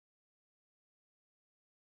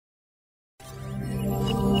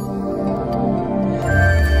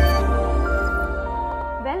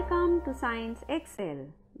Science Excel,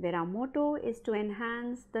 where our motto is to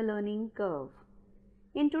enhance the learning curve.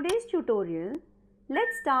 In today's tutorial,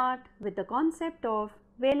 let's start with the concept of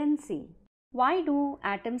valency. Why do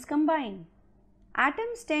atoms combine?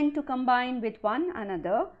 Atoms tend to combine with one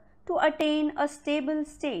another to attain a stable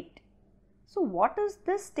state. So what is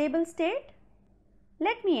this stable state?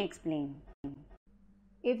 Let me explain.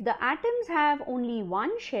 If the atoms have only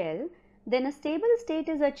one shell, then a stable state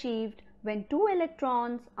is achieved when two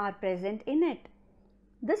electrons are present in it.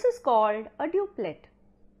 This is called a duplet.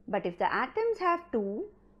 But if the atoms have two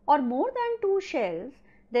or more than two shells,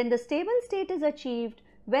 then the stable state is achieved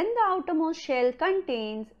when the outermost shell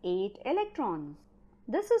contains 8 electrons.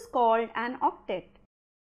 This is called an octet.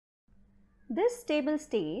 This stable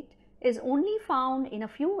state is only found in a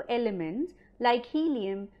few elements like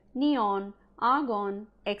helium, neon, argon,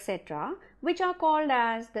 etc., which are called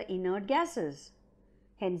as the inert gases.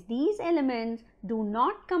 Hence, these elements do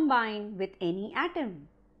not combine with any atom.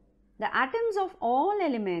 The atoms of all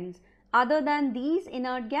elements other than these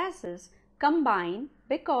inert gases combine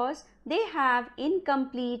because they have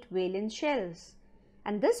incomplete valence shells,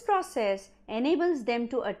 and this process enables them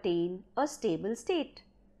to attain a stable state.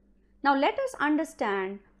 Now, let us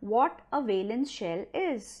understand what a valence shell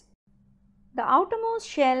is. The outermost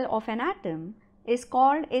shell of an atom is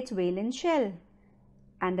called its valence shell,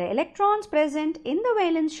 and the electrons present in the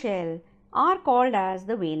valence shell are called as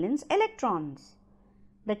the valence electrons.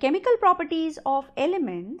 The chemical properties of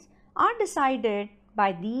elements are decided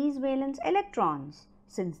by these valence electrons,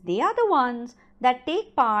 since they are the ones that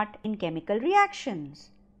take part in chemical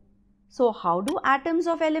reactions. So, how do atoms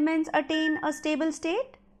of elements attain a stable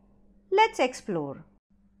state? Let's explore.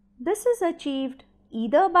 This is achieved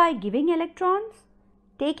either by giving electrons,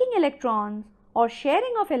 taking electrons, or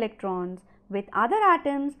sharing of electrons with other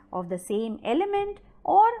atoms of the same element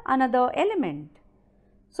or another element.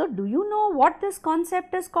 So, do you know what this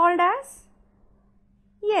concept is called as?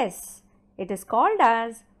 Yes, it is called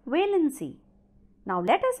as valency. Now,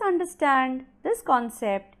 let us understand this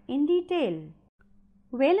concept in detail.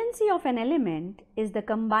 Valency of an element is the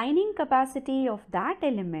combining capacity of that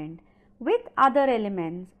element with other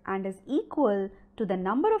elements and is equal to the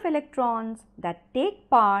number of electrons that take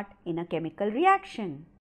part in a chemical reaction.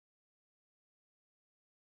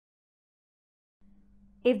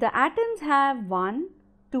 If the atoms have 1,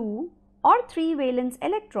 2 or 3 valence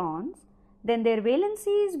electrons, then their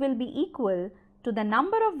valencies will be equal to the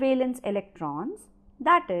number of valence electrons,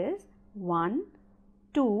 that is 1,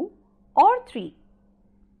 2 or 3.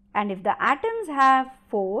 And if the atoms have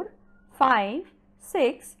 4, 5,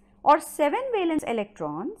 6 or 7 valence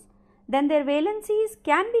electrons, then their valencies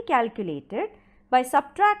can be calculated by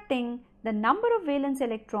subtracting the number of valence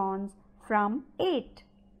electrons from 8.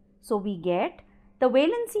 So, we get the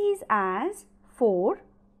valencies as 4,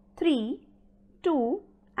 3, 2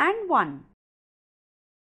 and 1.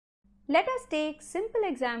 Let us take simple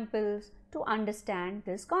examples to understand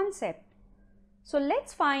this concept. So,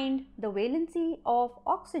 let's find the valency of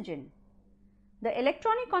oxygen. The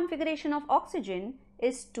electronic configuration of oxygen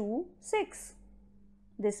is 2, 6.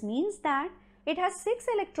 This means that it has 6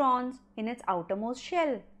 electrons in its outermost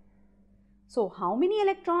shell. So, how many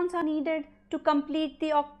electrons are needed to complete the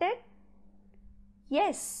octet?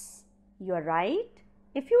 Yes, you are right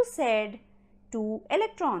if you said 2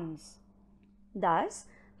 electrons. Thus,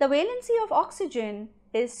 the valency of oxygen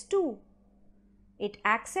is 2. It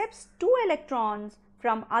accepts 2 electrons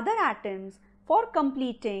from other atoms for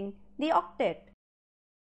completing the octet.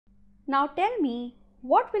 Now tell me,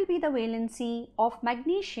 what will be the valency of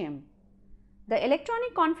magnesium? The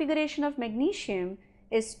electronic configuration of magnesium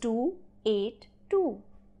is 2, 8, 2.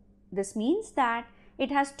 This means that it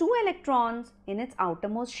has 2 electrons in its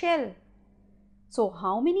outermost shell. So,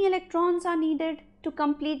 how many electrons are needed to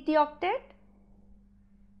complete the octet?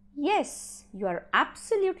 Yes, you are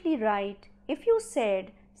absolutely right if you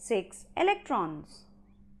said 6 electrons.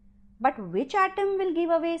 But which atom will give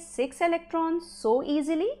away 6 electrons so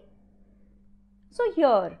easily? So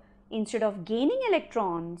here, instead of gaining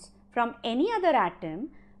electrons from any other atom,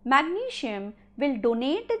 magnesium will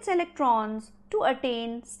donate its electrons to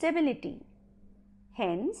attain stability.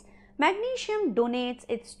 Hence, magnesium donates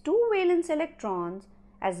its 2 valence electrons,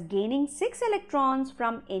 as gaining 6 electrons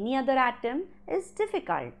from any other atom is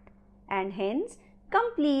difficult, and hence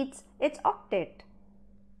completes its octet.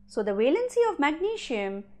 So, the valency of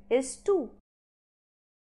magnesium is 2.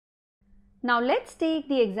 Now, let's take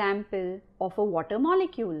the example of a water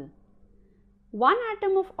molecule. One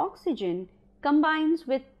atom of oxygen combines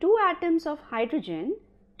with 2 atoms of hydrogen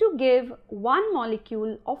to give one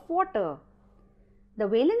molecule of water. The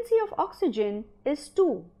valency of oxygen is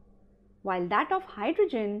 2, while that of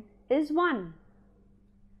hydrogen is 1.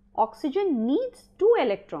 Oxygen needs 2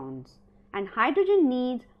 electrons and hydrogen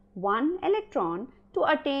needs 1 electron to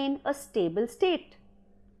attain a stable state.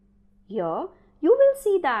 Here you will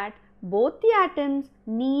see that both the atoms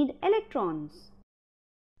need electrons.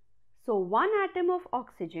 So one atom of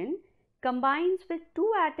oxygen combines with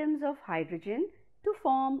 2 atoms of hydrogen to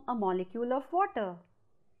form a molecule of water.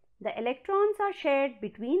 The electrons are shared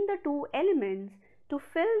between the 2 elements to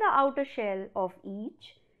fill the outer shell of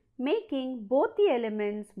each, making both the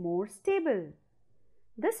elements more stable.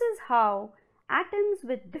 This is how atoms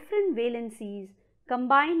with different valencies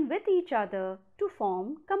combine with each other to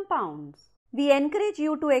form compounds. We encourage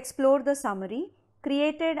you to explore the summary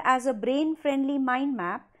created as a brain-friendly mind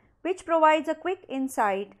map which provides a quick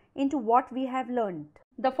insight into what we have learned.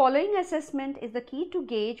 The following assessment is the key to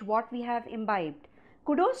gauge what we have imbibed.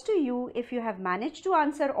 Kudos to you if you have managed to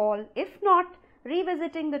answer all. If not,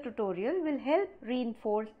 revisiting the tutorial will help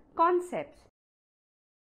reinforce concepts.